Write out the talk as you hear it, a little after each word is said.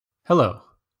Hello,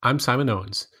 I'm Simon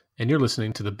Owens, and you're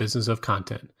listening to The Business of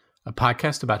Content, a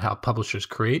podcast about how publishers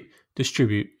create,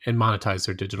 distribute, and monetize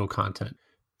their digital content.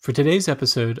 For today's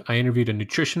episode, I interviewed a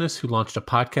nutritionist who launched a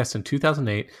podcast in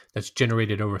 2008 that's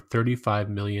generated over 35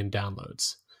 million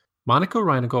downloads. Monica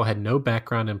Reinagle had no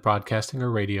background in broadcasting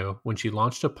or radio when she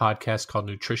launched a podcast called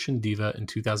Nutrition Diva in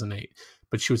 2008,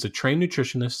 but she was a trained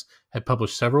nutritionist, had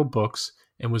published several books,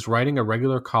 and was writing a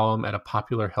regular column at a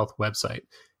popular health website.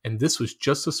 And this was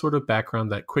just the sort of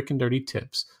background that Quick and Dirty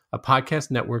Tips, a podcast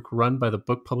network run by the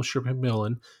book publisher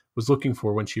Macmillan, was looking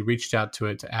for when she reached out to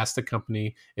it to ask the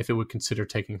company if it would consider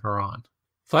taking her on.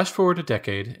 Flash forward a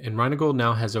decade, and Reinagle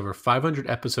now has over 500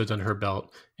 episodes under her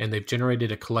belt, and they've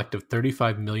generated a collective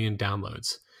 35 million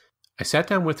downloads. I sat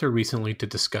down with her recently to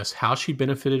discuss how she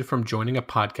benefited from joining a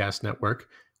podcast network,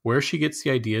 where she gets the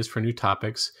ideas for new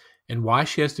topics, and why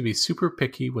she has to be super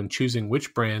picky when choosing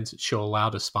which brands she'll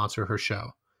allow to sponsor her show.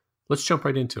 Let's jump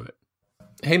right into it.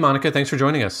 Hey, Monica, thanks for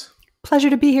joining us. Pleasure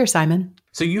to be here, Simon.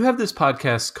 So you have this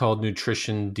podcast called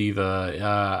Nutrition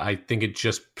Diva. I think it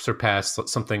just surpassed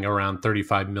something around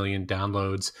 35 million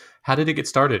downloads. How did it get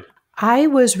started? I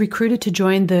was recruited to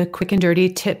join the Quick and Dirty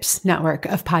Tips network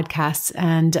of podcasts,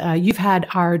 and you've had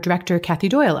our director, Kathy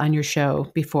Doyle, on your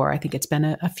show before. I think it's been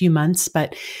a few months,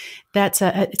 but it's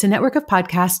a network of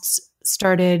podcasts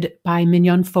started by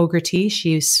Mignon Fogarty.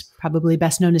 She's probably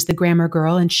best known as the Grammar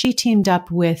Girl, and she teamed up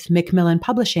with Macmillan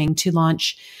Publishing to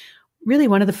launch really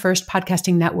one of the first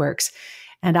podcasting networks.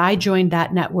 And I joined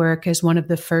that network as one of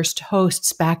the first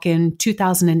hosts back in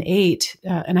 2008.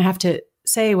 And I have to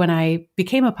say, when I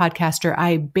became a podcaster,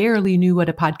 I barely knew what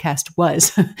a podcast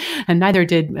was, and neither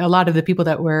did a lot of the people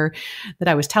that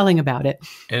I was telling about it.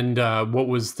 And what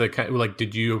was the kind, like,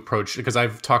 did you approach, because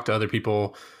I've talked to other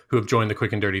people who have joined the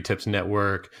Quick and Dirty Tips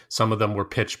network. Some of them were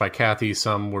pitched by Kathy.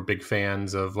 Some were big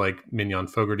fans of like Mignon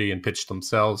Fogarty and pitched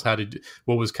themselves.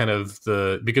 What was kind of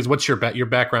because what's your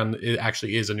background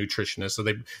actually is a nutritionist. So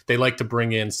they like to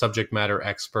bring in subject matter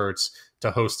experts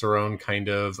to host their own kind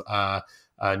of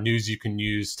news you can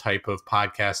use type of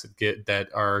podcasts that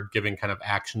are giving kind of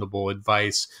actionable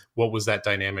advice. What was that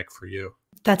dynamic for you?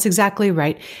 That's exactly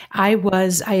right. I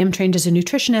am trained as a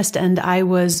nutritionist, and I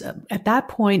was at that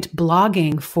point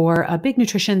blogging for a big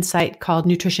nutrition site called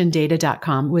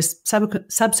nutritiondata.com. It was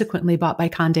subsequently bought by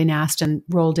Condé Nast and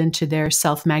rolled into their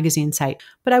Self magazine site.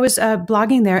 But I was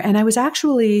blogging there, and I was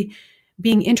actually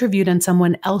being interviewed on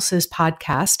someone else's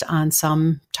podcast on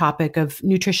some topic of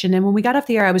nutrition. And when we got off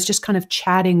the air, I was just kind of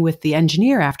chatting with the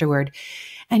engineer afterward.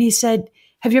 And he said,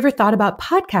 "Have you ever thought about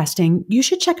podcasting? You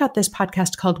should check out this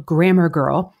podcast called Grammar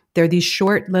Girl. They're these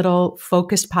short little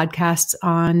focused podcasts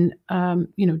on,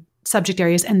 subject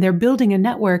areas, and they're building a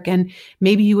network, and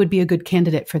maybe you would be a good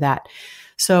candidate for that."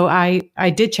 So I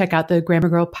did check out the Grammar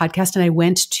Girl podcast, and I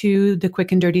went to the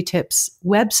Quick and Dirty Tips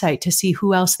website to see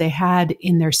who else they had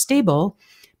in their stable,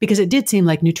 because it did seem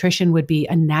like nutrition would be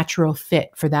a natural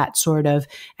fit for that sort of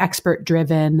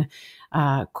expert-driven,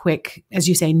 quick, as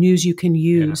you say, news you can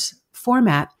use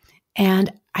format.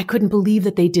 And I couldn't believe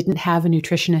that they didn't have a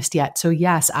nutritionist yet. So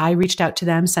yes, I reached out to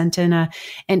them, sent in an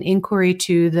inquiry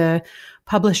to the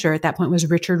publisher. At that point was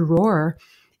Richard Rohr.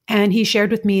 And he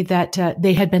shared with me that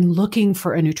they had been looking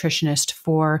for a nutritionist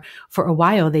for a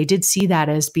while. They did see that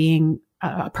as being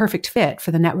a perfect fit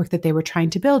for the network that they were trying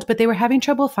to build, but they were having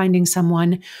trouble finding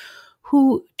someone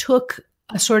who took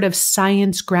a sort of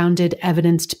science-grounded,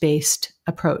 evidence-based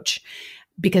approach,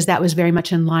 because that was very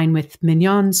much in line with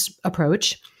Mignon's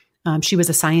approach. She was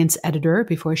a science editor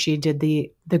before she did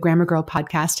the Grammar Girl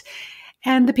podcast.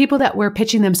 And the people that were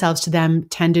pitching themselves to them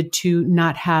tended to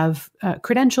not have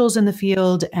credentials in the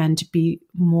field and be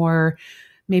more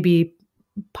maybe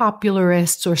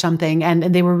popularists or something. And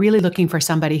they were really looking for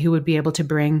somebody who would be able to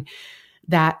bring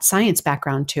that science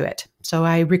background to it. So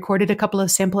I recorded a couple of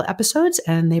sample episodes,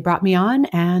 and they brought me on.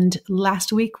 And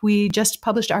last week we just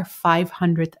published our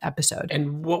 500th episode.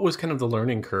 And what was kind of the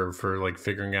learning curve for like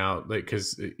figuring out, like,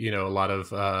 because, a lot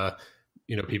of,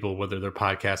 people, whether they're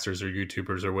podcasters or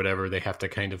YouTubers or whatever, they have to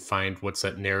kind of find what's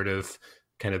that narrative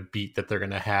kind of beat that they're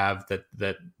going to have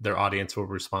that their audience will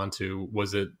respond to.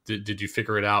 Did you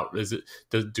figure it out?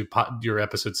 Do your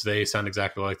episodes today sound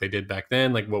exactly like they did back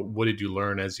then? Like what did you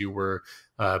learn as you were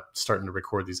starting to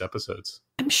record these episodes?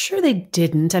 I'm sure they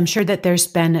didn't. I'm sure that there's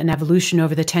been an evolution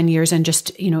over the 10 years and just,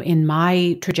 in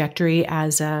my trajectory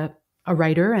as a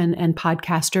writer and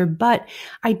podcaster, but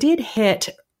I did hit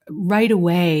right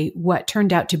away what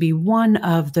turned out to be one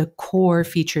of the core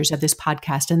features of this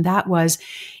podcast. And that was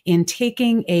in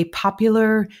taking a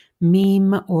popular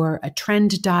meme or a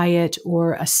trend diet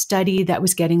or a study that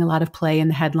was getting a lot of play in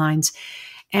the headlines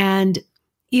and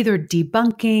either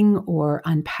debunking or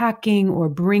unpacking or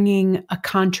bringing a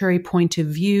contrary point of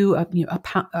view,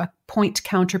 a point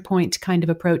counterpoint kind of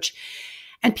approach.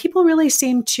 And people really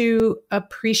seem to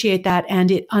appreciate that. And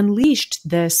it unleashed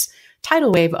this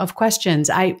tidal wave of questions.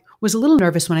 I was a little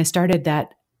nervous when I started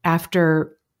that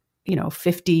after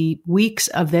 50 weeks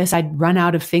of this, I'd run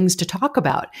out of things to talk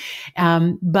about.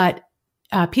 But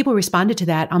people responded to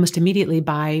that almost immediately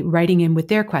by writing in with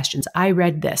their questions. I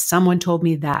read this. Someone told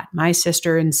me that. My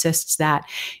sister insists that,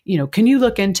 can you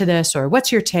look into this, or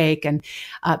what's your take? And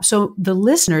so the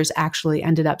listeners actually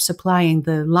ended up supplying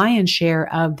the lion's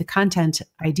share of the content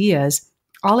ideas.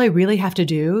 All I really have to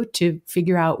do to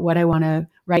figure out what I want to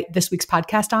write this week's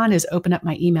podcast on is open up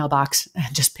my email box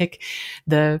and just pick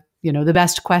the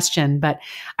best question. But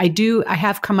I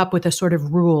have come up with a sort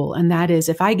of rule, and that is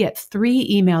if I get 3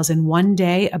 emails in one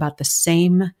day about the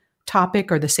same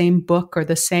topic or the same book or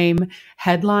the same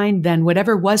headline, then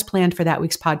whatever was planned for that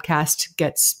week's podcast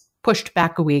gets pushed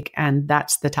back a week. And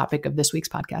that's the topic of this week's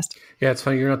podcast. Yeah, it's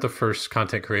funny. You're not the first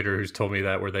content creator who's told me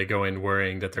that, where they go in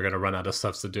worrying that they're going to run out of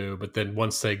stuff to do. But then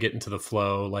once they get into the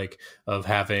flow, like of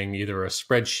having either a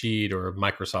spreadsheet or a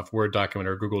Microsoft Word document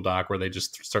or a Google Doc, where they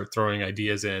just start throwing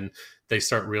ideas in, they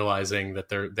start realizing that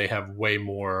they have way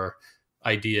more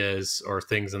ideas or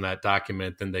things in that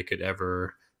document than they could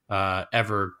ever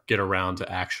get around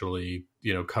to actually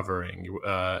covering,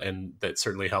 and that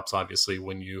certainly helps, obviously,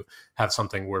 when you have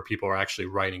something where people are actually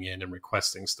writing in and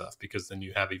requesting stuff, because then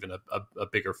you have even a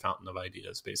bigger fountain of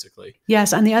ideas, basically.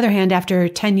 Yes. On the other hand, after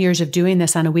 10 years of doing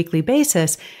this on a weekly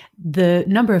basis, the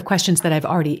number of questions that I've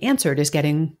already answered is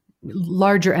getting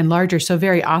larger and larger. So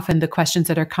very often the questions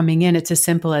that are coming in, it's as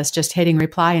simple as just hitting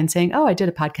reply and saying, "Oh, I did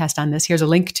a podcast on this. Here's a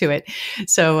link to it."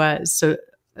 So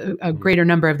a greater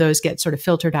number of those get sort of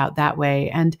filtered out that way.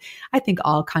 And I think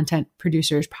all content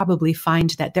producers probably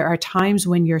find that there are times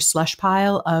when your slush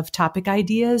pile of topic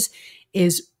ideas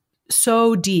is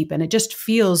so deep, and it just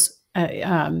feels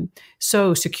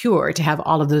so secure to have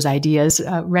all of those ideas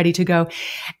ready to go.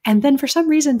 And then for some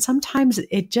reason, sometimes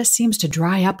it just seems to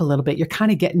dry up a little bit. You're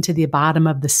kind of getting to the bottom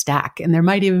of the stack. And there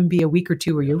might even be a week or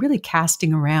two where you're really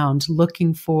casting around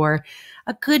looking for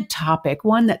a good topic,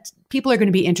 one that people are going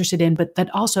to be interested in, but that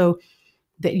also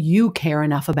that you care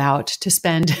enough about to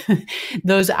spend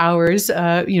those hours,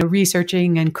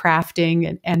 researching and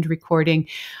crafting and recording.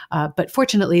 But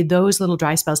fortunately, those little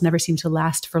dry spells never seem to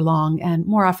last for long. And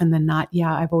more often than not,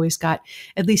 I've always got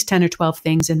at least 10 or 12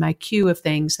 things in my queue of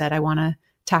things that I want to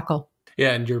tackle.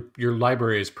 Yeah, and your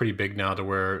library is pretty big now, to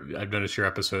where I've noticed your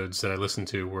episodes that I listened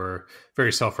to were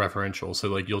very self-referential. So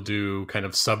like you'll do kind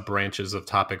of sub branches of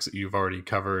topics that you've already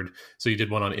covered. So you did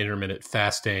one on intermittent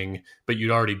fasting, but you'd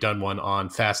already done one on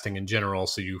fasting in general.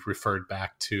 So you referred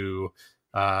back to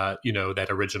that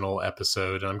original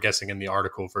episode. And I'm guessing in the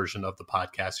article version of the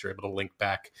podcast, you're able to link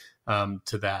back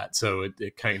to that. So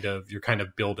you're kind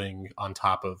of building on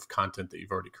top of content that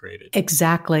you've already created.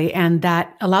 Exactly. And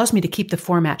that allows me to keep the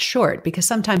format short, because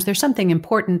sometimes there's something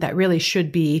important that really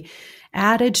should be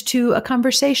added to a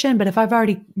conversation. But if I've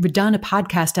already done a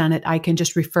podcast on it, I can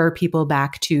just refer people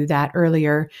back to that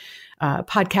earlier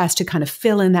podcast to kind of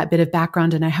fill in that bit of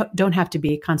background. And I don't have to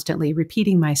be constantly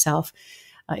repeating myself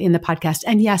in the podcast.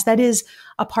 And yes, that is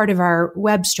a part of our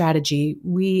web strategy.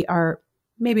 We are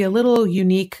maybe a little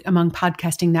unique among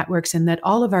podcasting networks in that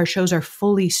all of our shows are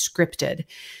fully scripted.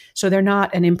 So they're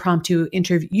not an impromptu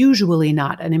interview, usually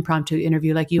not an impromptu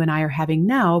interview like you and I are having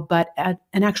now, but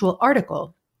an actual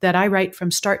article that I write from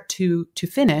start to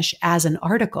finish as an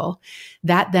article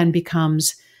that then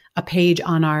becomes a page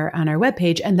on our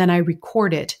webpage, and then I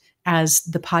record it as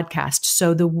the podcast.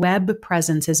 So the web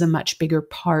presence is a much bigger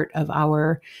part of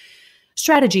our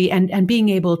strategy, and being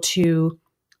able to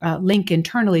link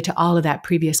internally to all of that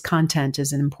previous content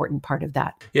is an important part of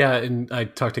that. Yeah, and I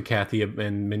talked to Kathy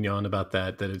and Mignon about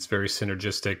that it's very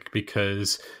synergistic,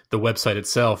 because the website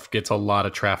itself gets a lot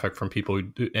of traffic from people,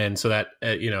 and so that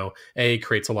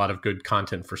creates a lot of good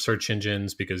content for search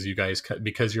engines, because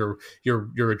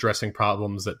you're addressing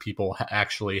problems that people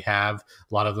actually have.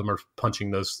 A lot of them are punching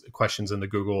those questions into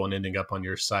Google and ending up on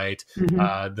your site.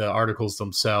 Mm-hmm. The articles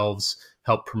themselves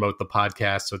help promote the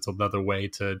podcast, so it's another way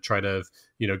to try to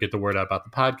get the word out about the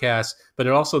podcast. But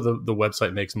it also, the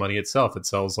website makes money itself. It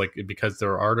sells, like, because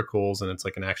there are articles and it's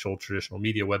like an actual traditional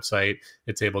media website,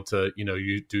 it's able to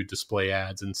you do display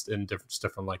ads and different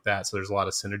stuff like that. So there's a lot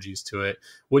of synergies to it.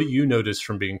 What do you notice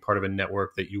from being part of a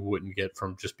network that you wouldn't get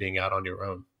from just being out on your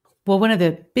own? Well, one of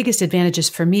the biggest advantages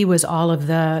for me was all of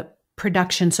the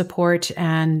production support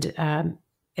and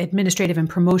administrative and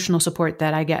promotional support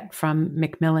that I get from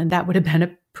Macmillan. That would have been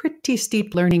a pretty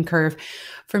steep learning curve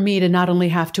for me to not only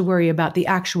have to worry about the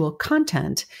actual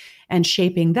content and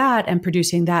shaping that and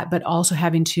producing that, but also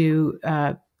having to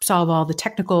solve all the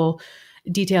technical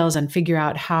details and figure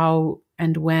out how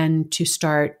and when to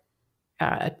start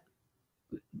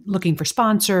looking for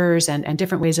sponsors and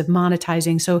different ways of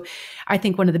monetizing. So I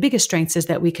think one of the biggest strengths is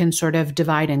that we can sort of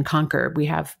divide and conquer. We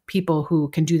have people who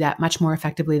can do that much more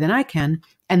effectively than I can.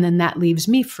 And then that leaves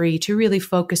me free to really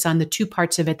focus on the two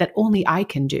parts of it that only I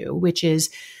can do, which is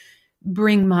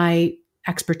bring my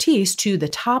expertise to the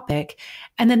topic.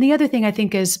 And then the other thing I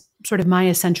think is sort of my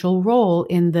essential role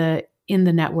in the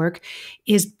network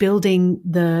is building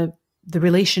the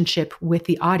relationship with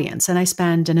the audience. And I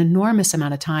spend an enormous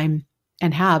amount of time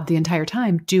and have the entire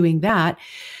time doing that.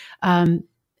 And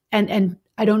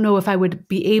I don't know if I would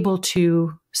be able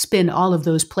to spin all of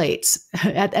those plates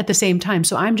at the same time.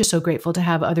 So I'm just so grateful to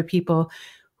have other people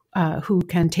who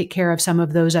can take care of some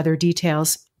of those other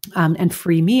details and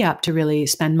free me up to really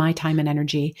spend my time and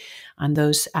energy on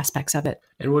those aspects of it.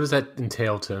 And what does that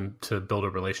entail to build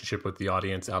a relationship with the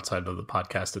audience outside of the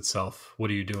podcast itself? What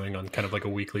are you doing on kind of like a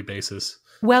weekly basis?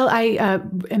 Well, I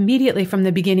immediately from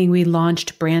the beginning, we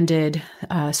launched branded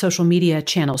social media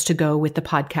channels to go with the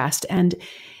podcast. And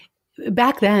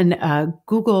back then,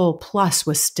 Google Plus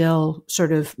was still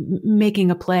sort of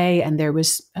making a play, and there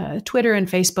was Twitter and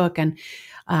Facebook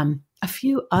and a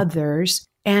few others.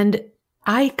 And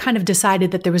I kind of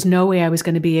decided that there was no way I was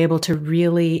going to be able to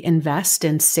really invest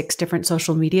in 6 different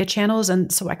social media channels.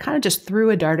 And so I kind of just threw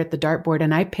a dart at the dartboard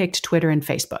and I picked Twitter and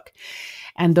Facebook.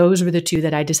 And those were the 2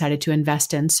 that I decided to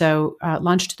invest in. So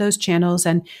launched those channels.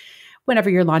 And whenever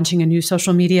you're launching a new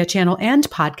social media channel and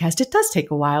podcast, it does take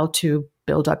a while to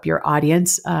build up your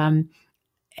audience.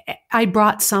 I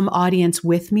brought some audience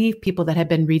with me, people that had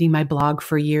been reading my blog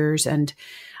for years and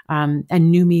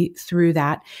knew me through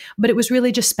that. But it was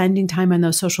really just spending time on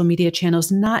those social media channels,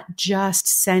 not just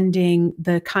sending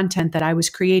the content that I was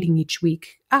creating each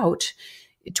week out,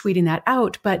 tweeting that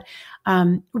out, but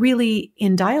really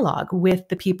in dialogue with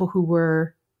the people who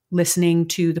were listening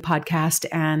to the podcast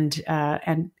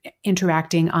and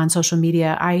interacting on social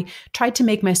media. I tried to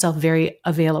make myself very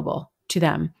available to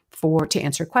them to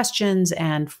answer questions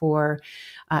and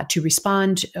to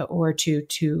respond or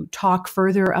to talk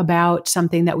further about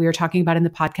something that we were talking about in the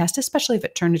podcast, especially if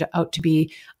it turned out to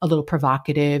be a little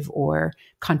provocative or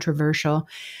controversial,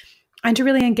 and to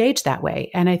really engage that way.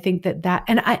 And I think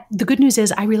the good news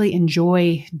is I really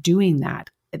enjoy doing that.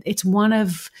 It's one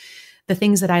of the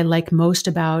things that I like most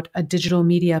about a digital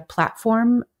media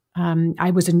platform.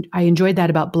 I enjoyed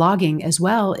that about blogging as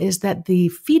well, is that the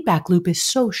feedback loop is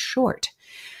so short.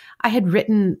 I had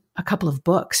written a couple of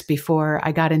books before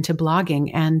I got into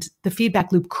blogging, and the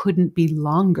feedback loop couldn't be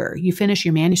longer. You finish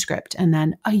your manuscript, and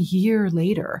then a year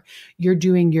later, you're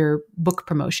doing your book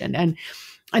promotion.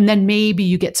 And then maybe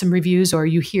you get some reviews, or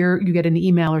you get an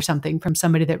email or something from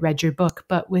somebody that read your book.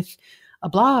 But with a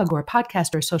blog or a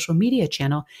podcast or a social media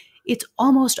channel, it's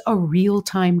almost a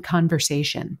real-time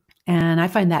conversation. And I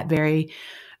find that very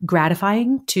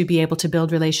gratifying to be able to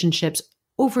build relationships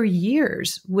over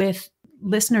years with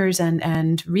listeners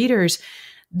and readers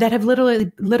that have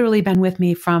literally been with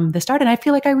me from the start. And I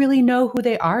feel like I really know who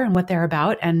they are and what they're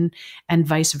about, and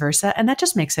vice versa. And that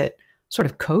just makes it sort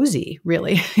of cozy,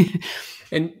 really.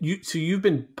 And you've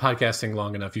been podcasting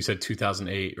long enough, you said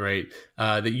 2008, right?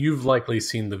 That you've likely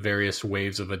seen the various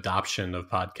waves of adoption of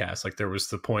podcasts. Like there was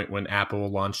the point when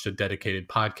Apple launched a dedicated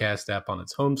podcast app on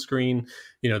its home screen.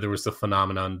 There was the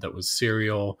phenomenon that was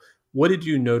Serial. What did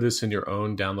you notice in your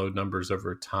own download numbers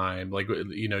over time? Like,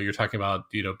 you're talking about,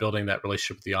 building that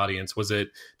relationship with the audience. Was it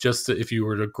just, if you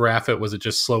were to graph it, was it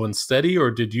just slow and steady,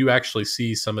 or did you actually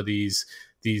see some of these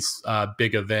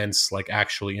big events like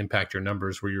actually impact your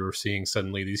numbers, where you were seeing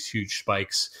suddenly these huge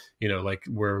spikes, like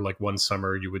where like one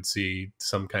summer you would see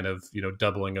some kind of,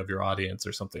 doubling of your audience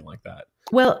or something like that?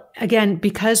 Well, again,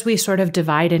 because we sort of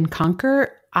divide and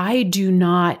conquer, I do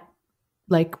not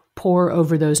like pour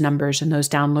over those numbers and those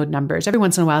download numbers. Every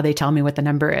once in a while, they tell me what the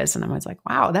number is, and I'm always like,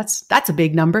 wow, that's a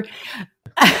big number.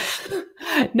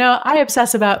 No, I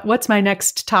obsess about what's my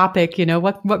next topic,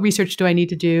 what research do I need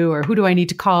to do, or who do I need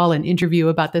to call and interview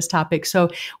about this topic. So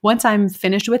once I'm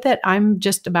finished with it, I'm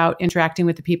just about interacting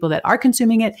with the people that are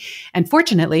consuming it. And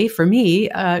fortunately for me,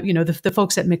 the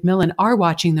folks at Macmillan are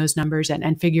watching those numbers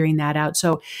and figuring that out.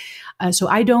 So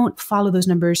I don't follow those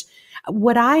numbers.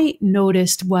 What I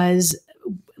noticed was,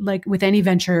 like with any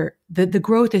venture, the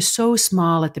growth is so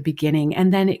small at the beginning,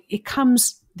 and then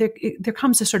there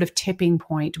comes a sort of tipping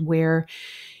point where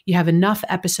you have enough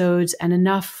episodes and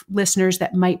enough listeners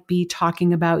that might be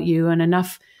talking about you, and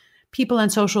enough people on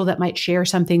social that might share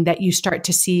something that you start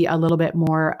to see a little bit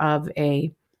more of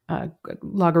a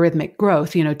logarithmic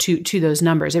growth, to those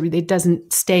numbers. It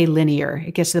doesn't stay linear.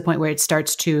 It gets to the point where it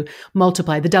starts to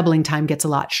multiply. The doubling time gets a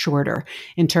lot shorter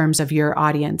in terms of your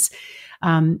audience.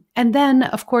 And then,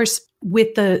 of course,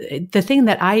 with the thing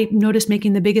that I noticed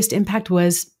making the biggest impact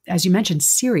was, as you mentioned,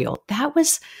 Serial. That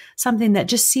was something that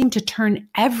just seemed to turn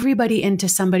everybody into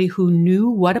somebody who knew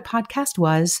what a podcast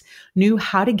was, knew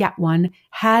how to get one,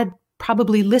 had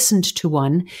probably listened to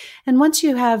one. And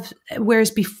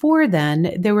whereas before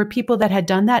then, there were people that had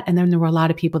done that. And then there were a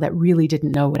lot of people that really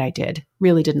didn't know what I did,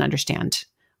 really didn't understand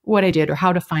what I did or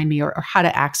how to find me or how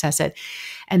to access it.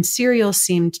 And Serial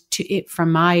seemed to,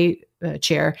 from my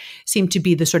chair, seemed to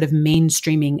be the sort of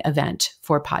mainstreaming event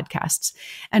for podcasts.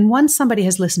 And once somebody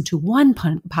has listened to one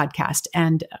podcast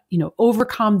and,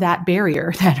 overcome that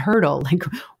barrier, that hurdle, like,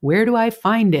 where do I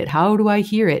find it? How do I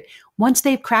hear it? Once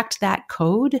they've cracked that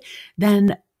code,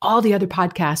 then all the other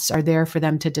podcasts are there for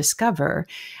them to discover.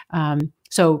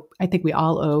 So I think we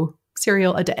all owe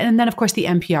Serial. And then, of course, the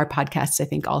NPR podcasts, I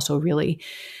think, also really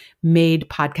made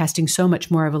podcasting so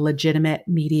much more of a legitimate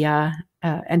media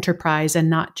enterprise and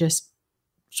not just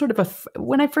sort of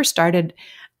when I first started,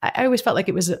 I always felt like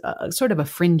it was a sort of a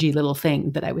fringy little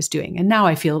thing that I was doing. And now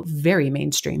I feel very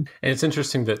mainstream. And it's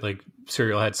interesting that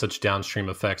Serial had such downstream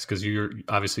effects because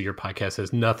obviously your podcast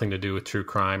has nothing to do with true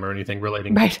crime or anything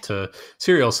relating to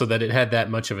Serial, so that it had that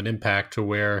much of an impact to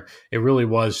where it really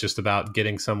was just about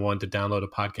getting someone to download a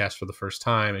podcast for the first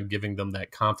time and giving them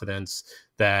that confidence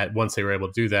that once they were able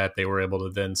to do that, they were able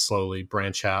to then slowly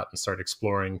branch out and start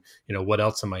exploring, what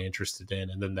else am I interested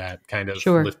in? And then that kind of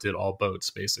lifted all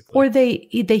boats, basically. Or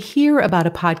they hear about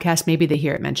a podcast, maybe they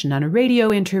hear it mentioned on a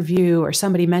radio interview or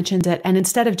somebody mentions it. And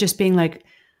instead of just being like,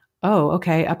 oh,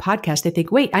 okay, a podcast, they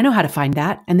think, wait, I know how to find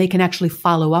that. And they can actually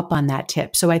follow up on that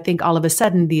tip. So I think all of a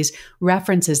sudden these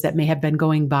references that may have been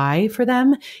going by for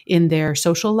them in their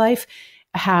social life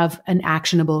have an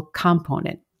actionable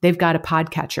component. They've got a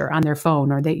podcatcher on their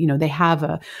phone, or they have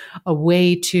a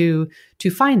way to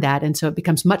find that. And so it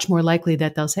becomes much more likely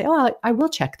that they'll say, oh, I will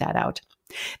check that out.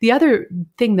 The other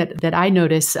thing that I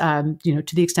notice, to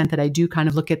the extent that I do kind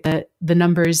of look at the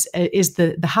numbers, is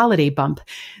the holiday bump.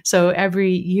 So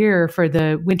every year for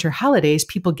the winter holidays,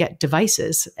 people get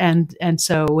devices, and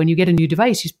so when you get a new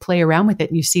device, you play around with it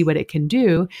and you see what it can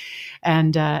do,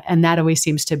 and that always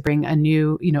seems to bring a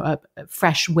new, a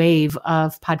fresh wave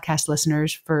of podcast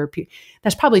listeners.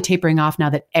 That's probably tapering off now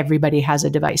that everybody has a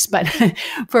device, but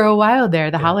for a while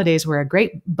there, the holidays were a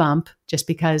great bump just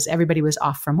because everybody was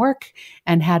off from work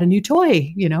and had a new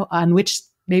toy, on which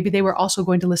maybe they were also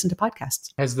going to listen to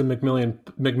podcasts. Has the Macmillan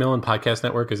Podcast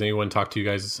Network, has anyone talked to you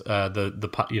guys, all the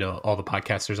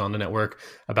podcasters on the network,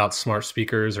 about smart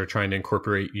speakers or trying to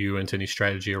incorporate you into any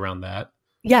strategy around that?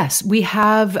 Yes, we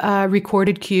have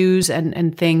recorded cues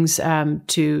and things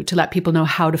to let people know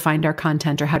how to find our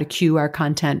content or how to cue our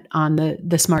content on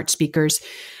the smart speakers.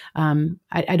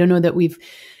 I don't know that we've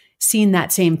seen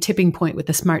that same tipping point with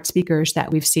the smart speakers that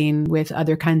we've seen with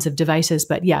other kinds of devices.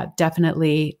 But yeah,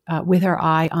 definitely with our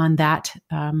eye on that,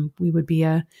 we would be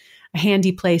a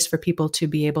handy place for people to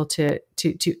be able to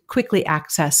quickly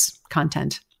access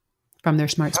content from their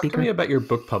smart speaker. Talk to me about your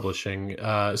book publishing.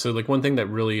 So one thing that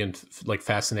really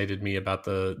fascinated me about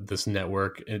this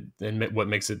network and what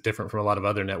makes it different from a lot of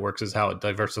other networks is how it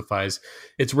diversifies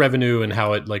its revenue and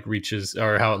how it reaches,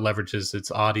 or how it leverages its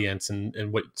audience.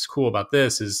 And what's cool about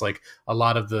this is a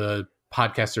lot of the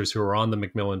podcasters who are on the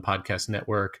Macmillan Podcast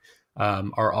Network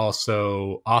are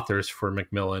also authors for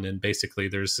Macmillan, and basically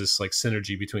there's this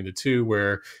synergy between the two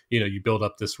where you build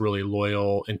up this really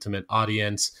loyal, intimate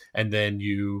audience, and then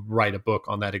you write a book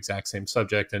on that exact same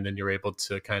subject, and then you're able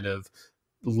to kind of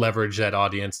leverage that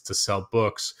audience to sell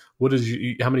books.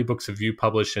 How many books have you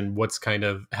published, and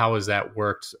how has that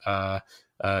worked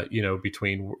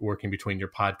between your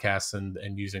podcasts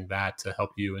and using that to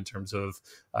help you in terms of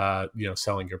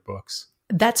selling your books?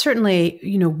 That's certainly,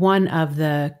 one of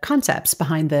the concepts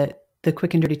behind the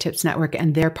Quick and Dirty Tips Network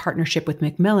and their partnership with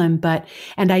Macmillan.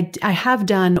 And I have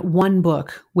done one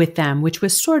book with them, which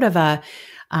was sort of a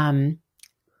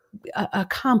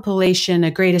compilation,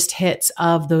 a greatest hits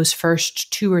of those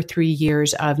first 2 or 3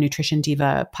 years of Nutrition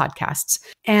Diva podcasts.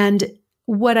 And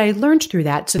what I learned through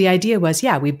that, so the idea was,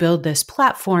 we build this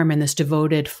platform and this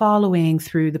devoted following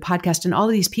through the podcast, and all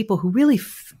of these people who really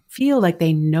feel like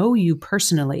they know you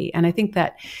personally. And I think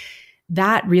that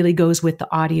really goes with the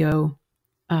audio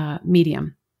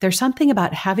medium. There's something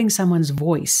about having someone's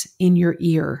voice in your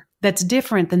ear that's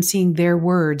different than seeing their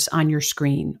words on your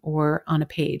screen or on a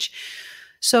page.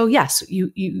 So yes,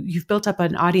 you've built up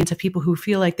an audience of people who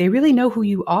feel like they really know who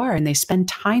you are and they spend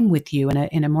time with you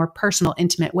in a more personal,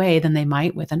 intimate way than they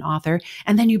might with an author.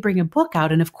 And then you bring a book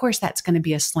out, and of course that's going to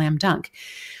be a slam dunk.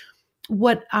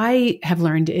 What I have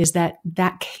learned is that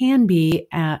that can be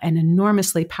an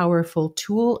enormously powerful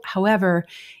tool. However,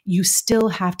 you still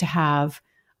have to have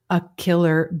a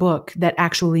killer book that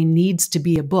actually needs to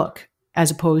be a book, as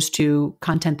opposed to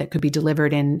content that could be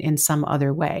delivered in some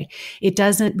other way. It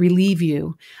doesn't relieve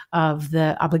you of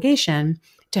the obligation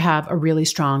to have a really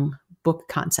strong book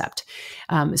concept,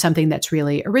 something that's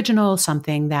really original,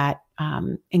 something that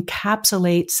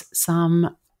encapsulates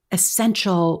some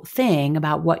essential thing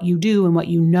about what you do and what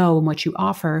you know and what you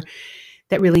offer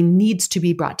that really needs to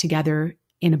be brought together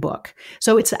in a book.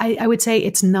 So I would say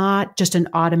it's not just an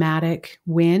automatic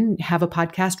win. Have a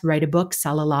podcast, write a book,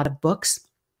 sell a lot of books.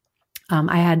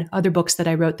 I had other books that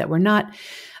I wrote that were not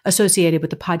associated with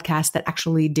the podcast that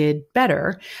actually did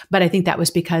better, but I think that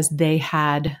was because they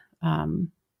had,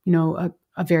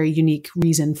 a very unique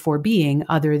reason for being,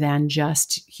 other than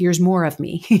just here's more of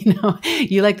me.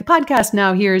 You like the podcast,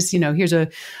 now here's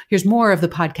more of the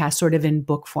podcast, sort of in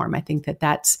book form. I think that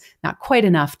that's not quite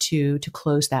enough to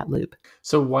close that loop.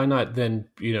 So why not then,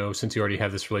 since you already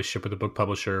have this relationship with a book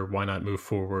publisher, why not move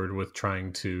forward with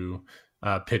trying to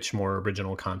pitch more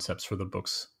original concepts for the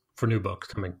books, for new books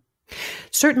coming?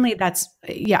 Certainly that's,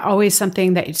 always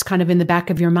something that is kind of in the back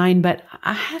of your mind. But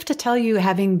I have to tell you,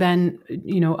 having been,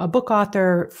 a book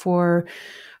author for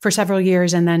several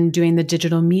years and then doing the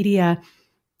digital media,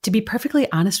 to be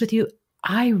perfectly honest with you,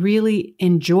 I really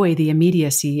enjoy the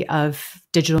immediacy of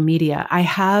digital media. I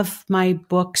have my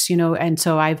books, and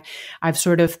so I've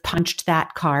sort of punched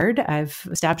that card. I've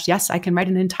established, yes, I can write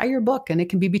an entire book and it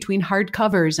can be between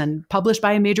hardcovers and published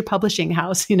by a major publishing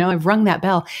house. I've rung that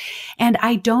bell, and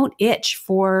I don't itch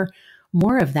for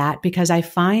more of that because I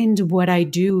find what I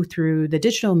do through the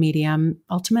digital medium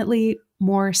ultimately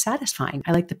more satisfying.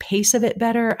 I like the pace of it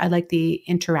better. I like the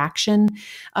interaction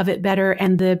of it better.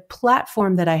 And the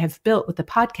platform that I have built with the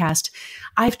podcast,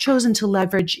 I've chosen to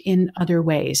leverage in other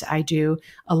ways. I do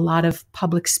a lot of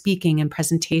public speaking and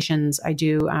presentations. I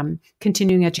do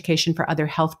continuing education for other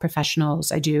health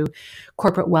professionals. I do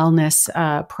corporate wellness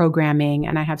programming,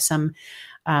 and I have some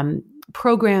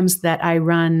programs that I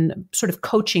run, sort of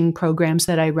coaching programs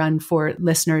that I run for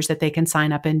listeners that they can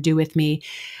sign up and do with me.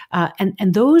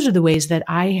 And those are the ways that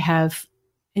I have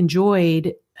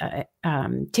enjoyed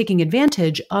taking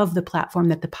advantage of the platform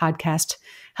that the podcast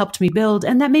helped me build.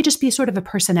 And that may just be sort of a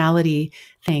personality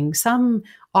thing. Some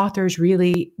authors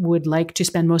really would like to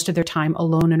spend most of their time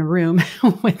alone in a room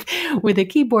with a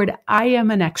keyboard. I am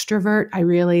an extrovert. I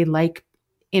really like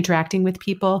interacting with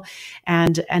people.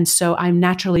 And so I'm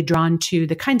naturally drawn to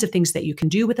the kinds of things that you can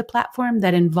do with a platform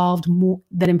that involve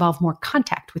more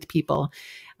contact with people,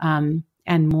 and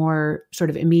more sort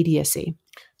of immediacy.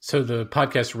 So the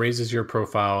podcast raises your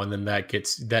profile, and then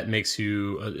that makes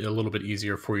you a little bit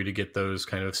easier for you to get those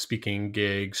kind of speaking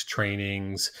gigs,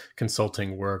 trainings,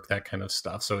 consulting work, that kind of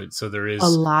stuff. So there is a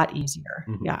lot easier.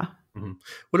 Mm-hmm. Yeah. Mm-hmm.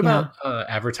 What about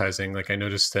advertising? Like I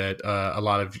noticed that a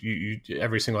lot of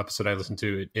every single episode I listened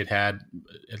to, it had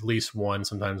at least one,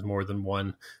 sometimes more than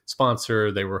one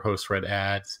sponsor. They were host-read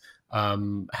ads.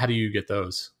 How do you get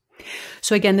those?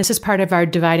 So again, this is part of our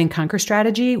divide and conquer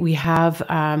strategy. We have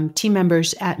team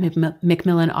members at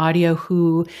Macmillan Audio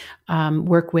who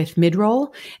work with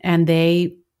mid-roll, and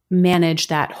they manage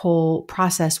that whole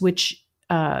process, which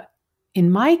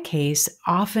in my case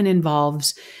often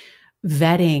involves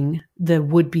vetting the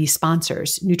would-be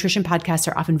sponsors. Nutrition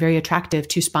podcasts are often very attractive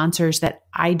to sponsors that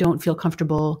I don't feel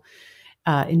comfortable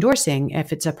endorsing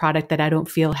if it's a product that I don't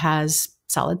feel has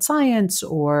solid science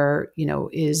or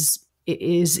is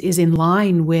in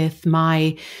line with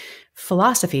my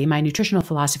philosophy, my nutritional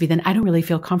philosophy. Then I don't really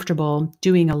feel comfortable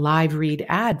doing a live read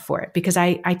ad for it, because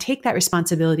I take that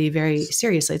responsibility very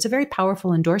seriously. It's a very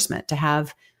powerful endorsement to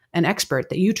have an expert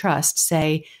that you trust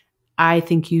say, I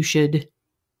think you should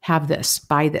have this,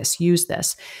 buy this, use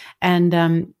this. And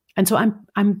so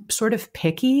I'm sort of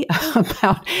picky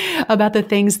about the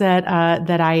things that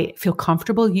I feel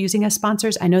comfortable using as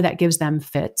sponsors. I know that gives them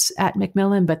fits at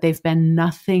Macmillan, but they've been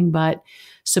nothing but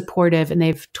supportive, and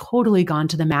they've totally gone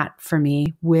to the mat for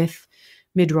me with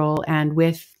mid-roll and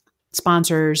with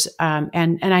sponsors.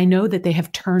 And I know that they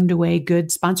have turned away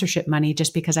good sponsorship money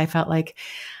just because I felt like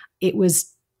it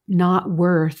was not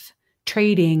worth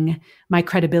trading my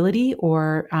credibility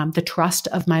or the trust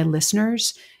of my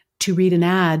listeners to read an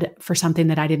ad for something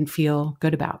that I didn't feel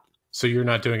good about. So you're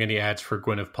not doing any ads for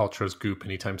Gwyneth Paltrow's Goop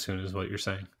anytime soon, is what you're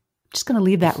saying? Just going to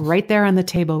leave that right there on the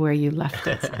table where you left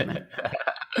it, Simon.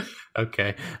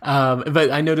 Okay.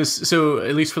 But I noticed, so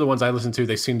at least for the ones I listen to,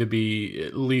 they seem to be,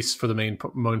 at least for the main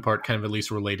part, kind of at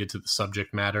least related to the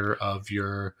subject matter of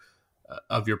your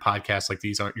podcast. Like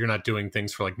these aren't, you're not doing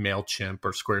things for like MailChimp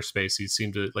or Squarespace. You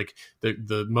seem to like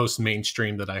the most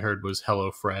mainstream that I heard was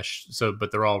HelloFresh. So,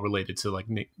 but they're all related to like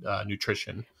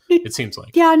nutrition. It seems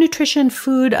like. Yeah, nutrition,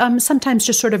 food, sometimes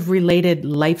just sort of related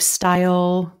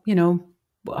lifestyle,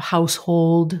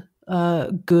 household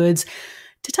goods.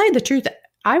 To tell you the truth,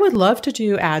 I would love to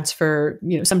do ads for,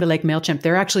 somebody like MailChimp.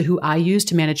 They're actually who I use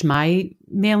to manage my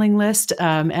mailing list.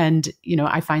 And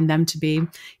I find them to be,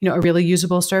 a really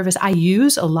usable service. I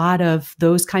use a lot of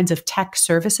those kinds of tech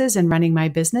services in running my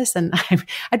business. And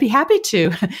I'd be happy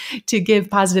to give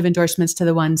positive endorsements to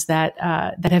the ones that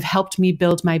have helped me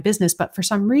build my business. But for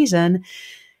some reason,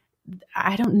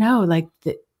 I don't know, like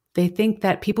they think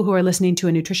that people who are listening to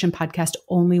a nutrition podcast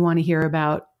only want to hear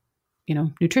about,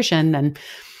 nutrition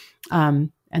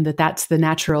and that's the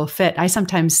natural fit. I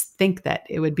sometimes think that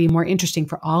it would be more interesting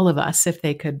for all of us if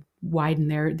they could widen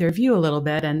their view a little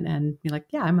bit and be like,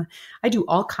 yeah, I do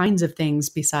all kinds of things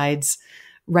besides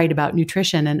write about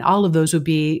nutrition, and all of those would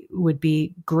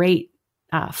be great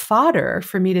fodder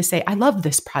for me to say, I love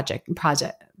this product.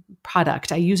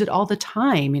 I use it all the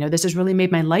time. This has really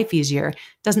made my life easier. It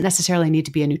doesn't necessarily need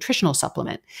to be a nutritional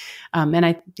supplement.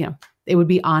 It would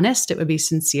be honest, it would be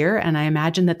sincere. And I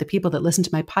imagine that the people that listen to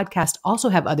my podcast also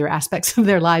have other aspects of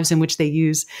their lives in which they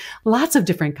use lots of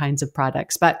different kinds of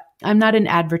products. But I'm not in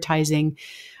advertising.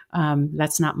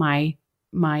 That's not my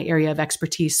area of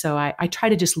expertise. So I try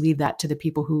to just leave that to the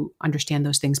people who understand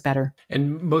those things better.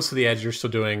 And most of the ads you're still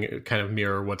doing kind of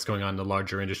mirror what's going on in the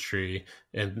larger industry,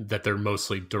 and that they're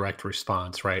mostly direct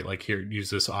response, right? Like here, use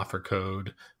this offer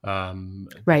code,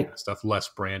 right? Stuff, less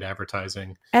brand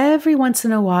advertising. Every once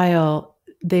in a while,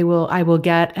 I will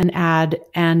get an ad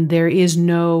and there is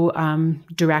no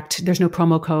there's no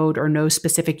promo code or no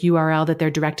specific URL that they're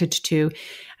directed to.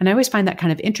 And I always find that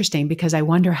kind of interesting because I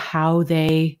wonder how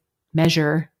they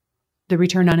measure the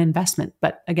return on investment.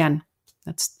 But again,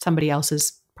 that's somebody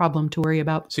else's problem to worry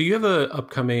about. So you have an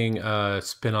upcoming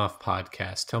spin-off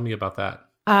podcast. Tell me about that.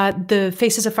 The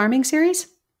Faces of Farming series?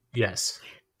 Yes.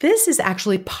 This is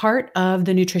actually part of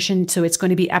the nutrition. So it's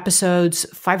going to be episodes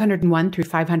 501 through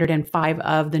 505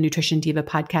 of the Nutrition Diva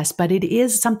podcast, but it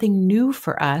is something new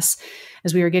for us.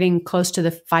 As we were getting close to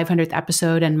the 500th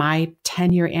episode and my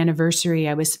 10-year anniversary,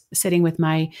 I was sitting with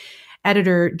my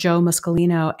editor, Joe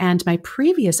Muscolino, and my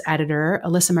previous editor,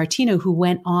 Alyssa Martino, who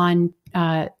went on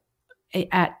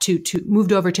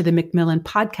moved over to the Macmillan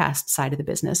podcast side of the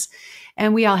business.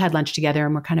 And we all had lunch together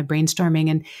and we're kind of brainstorming.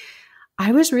 And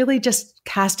I was really just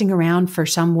casting around for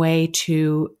some way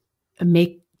to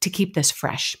keep this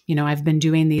fresh. I've been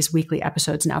doing these weekly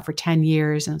episodes now for 10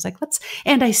 years. And I was like,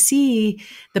 and I see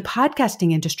the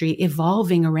podcasting industry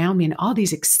evolving around me and all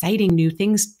these exciting new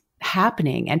things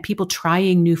happening and people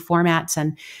trying new formats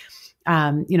and,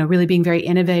 really being very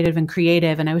innovative and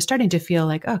creative. And I was starting to feel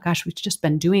like, oh gosh, we've just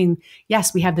been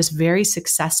yes, we have this very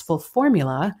successful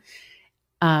formula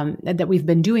that we've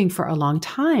been doing for a long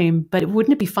time, but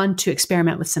wouldn't it be fun to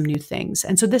experiment with some new things?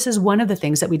 And so this is one of the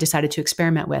things that we decided to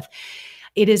experiment with.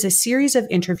 It is a series of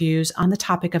interviews on the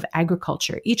topic of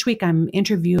agriculture. Each week I'm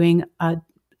interviewing a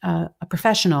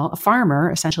professional, a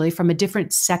farmer, essentially from a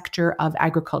different sector of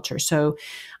agriculture. So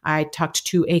I talked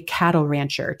to a cattle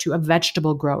rancher, to a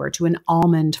vegetable grower, to an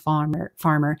almond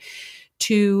farmer,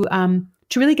 to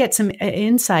really get some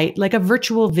insight, like a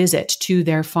virtual visit to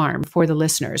their farm for the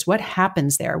listeners. What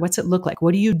happens there? What's it look like?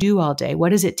 What do you do all day?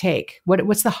 What does it take?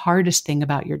 What's the hardest thing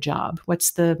about your job?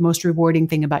 What's the most rewarding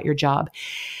thing about your job?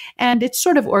 And it's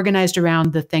sort of organized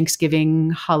around the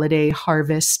Thanksgiving holiday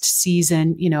harvest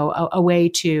season, a way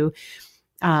to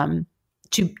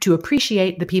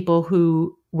appreciate the people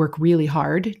who work really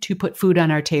hard to put food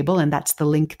on our table. And that's the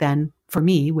link then for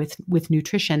me with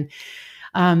nutrition.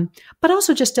 But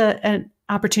also just an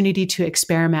opportunity to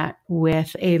experiment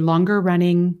with a longer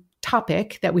running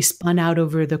topic that we spun out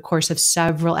over the course of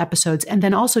several episodes. And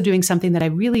then also doing something that I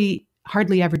really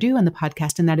hardly ever do on the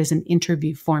podcast, and that is an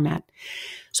interview format.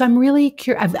 So I'm really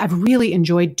curious. I've really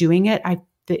enjoyed doing it.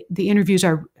 The interviews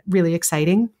are really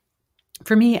exciting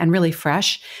for me and really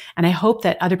fresh. And I hope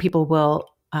that other people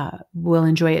will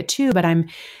enjoy it too. But I'm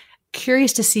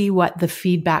curious to see what the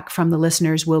feedback from the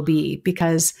listeners will be,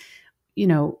 because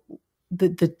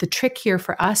the trick here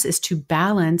for us is to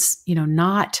balance,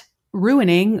 not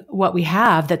ruining what we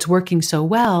have that's working so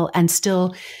well and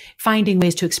still finding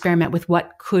ways to experiment with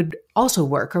what could also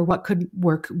work or what could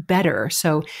work better.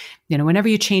 So, whenever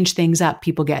you change things up,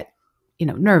 people get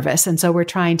nervous. And so we're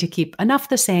trying to keep enough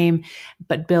the same,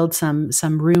 but build some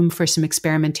room for some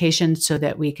experimentation so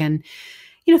that we can,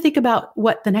 think about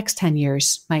what the next 10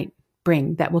 years might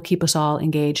bring that will keep us all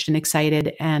engaged and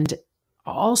excited, and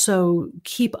also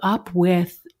keep up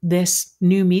with this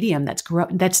new medium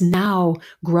that's now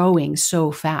growing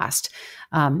so fast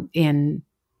in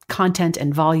content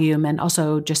and volume, and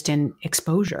also just in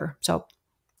exposure. So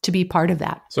to be part of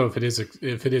that. So if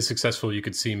it is successful, you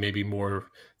could see maybe more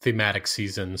thematic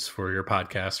seasons for your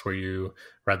podcast, where you,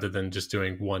 rather than just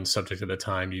doing one subject at a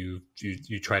time, you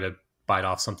try to bite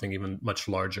off something even much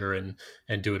larger and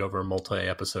do it over a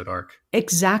multi-episode arc.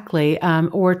 Exactly.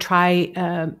 Or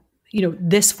try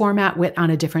this format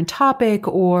on a different topic,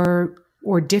 or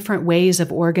different ways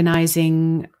of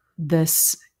organizing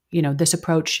this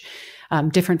approach,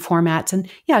 different formats, and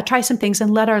try some things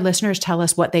and let our listeners tell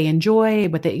us what they enjoy,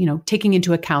 what they, taking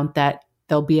into account that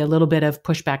there'll be a little bit of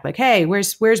pushback, like, hey,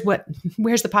 where's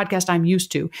the podcast I'm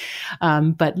used to?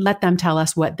 But let them tell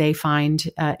us what they find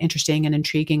interesting and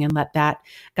intriguing, and let that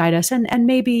guide us, and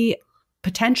maybe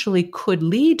potentially could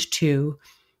lead to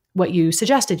what you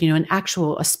suggested,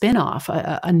 a spin-off,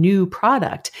 a new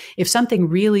product. If something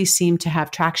really seemed to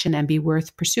have traction and be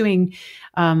worth pursuing,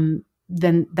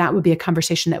 then that would be a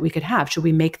conversation that we could have. Should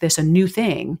we make this a new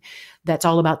thing that's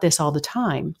all about this all the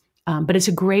time? But it's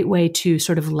a great way to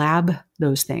sort of lab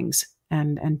those things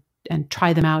and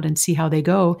try them out and see how they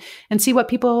go, and see what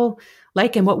people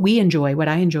like and what we enjoy, what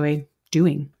I enjoy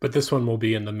doing. But this one will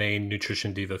be in the main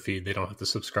Nutrition Diva feed. They don't have to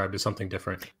subscribe to something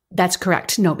different. That's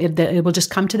correct. No, it will just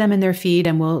come to them in their feed,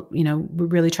 and we're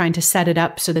really trying to set it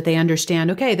up so that they understand,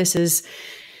 okay, this is,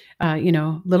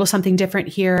 little something different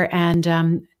here.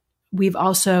 And we've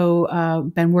also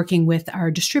been working with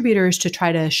our distributors to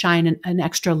try to shine an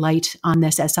extra light on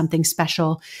this as something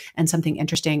special and something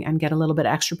interesting, and get a little bit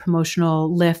extra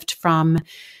promotional lift from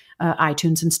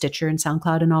iTunes and Stitcher and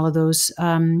SoundCloud and all of those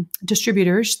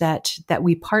distributors that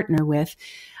we partner with,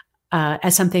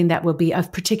 as something that will be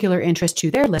of particular interest to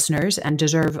their listeners and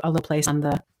deserve a little place on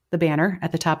the banner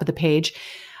at the top of the page.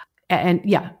 And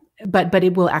but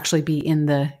it will actually be in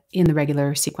the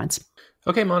regular sequence.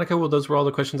 Okay, Monica, well, those were all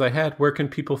the questions I had. Where can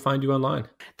people find you online?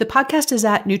 The podcast is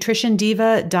at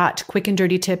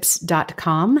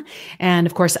nutritiondiva.quickanddirtytips.com. And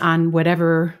of course, on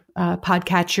whatever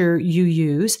podcatcher you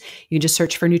use, you just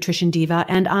search for Nutrition Diva.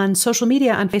 And on social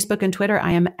media, on Facebook and Twitter,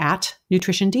 I am at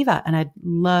Nutrition Diva. And I'd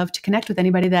love to connect with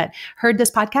anybody that heard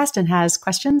this podcast and has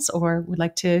questions or would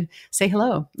like to say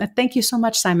hello. Thank you so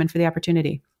much, Simon, for the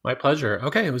opportunity. My pleasure.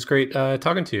 Okay, it was great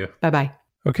talking to you. Bye-bye.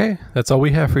 Okay, that's all we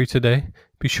have for you today.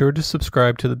 Be sure to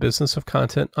subscribe to the Business of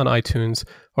Content on iTunes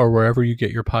or wherever you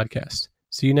get your podcast.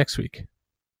 See you next week.